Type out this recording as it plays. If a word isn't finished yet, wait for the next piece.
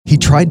He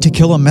tried to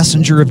kill a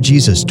messenger of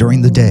Jesus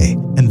during the day,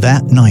 and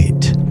that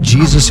night,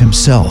 Jesus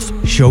himself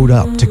showed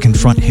up to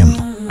confront him.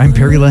 I'm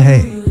Perry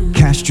LaHaye.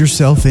 Cast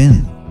yourself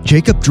in.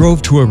 Jacob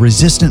drove to a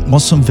resistant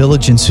Muslim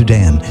village in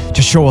Sudan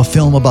to show a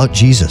film about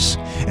Jesus.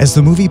 As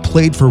the movie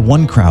played for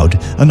one crowd,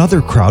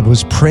 another crowd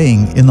was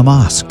praying in the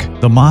mosque.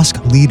 The mosque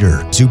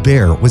leader,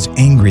 Zubair, was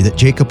angry that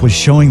Jacob was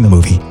showing the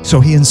movie, so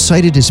he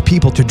incited his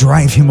people to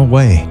drive him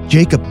away.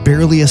 Jacob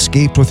barely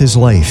escaped with his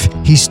life.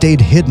 He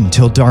stayed hidden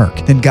till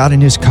dark, then got in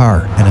his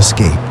car and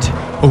escaped.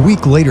 A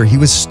week later, he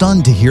was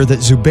stunned to hear that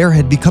Zubair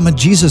had become a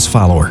Jesus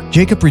follower.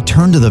 Jacob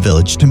returned to the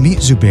village to meet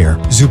Zubair.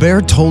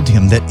 Zubair told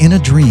him that in a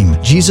dream,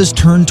 Jesus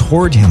turned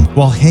toward him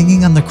while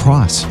hanging on the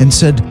cross and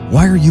said,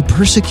 "Why are you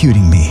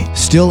persecuting me?"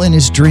 Still in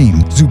his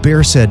dream,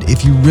 Zubair said,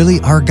 "If you really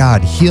are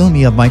God, heal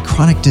me of my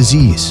chronic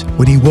disease."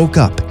 When he woke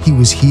up, he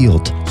was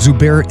healed.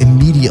 Zubair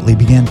immediately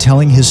began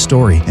telling his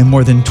story, and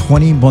more than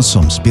 20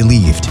 Muslims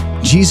believed.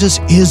 Jesus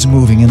is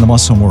moving in the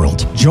Muslim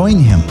world. Join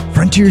him.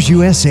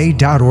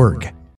 FrontiersUSA.org.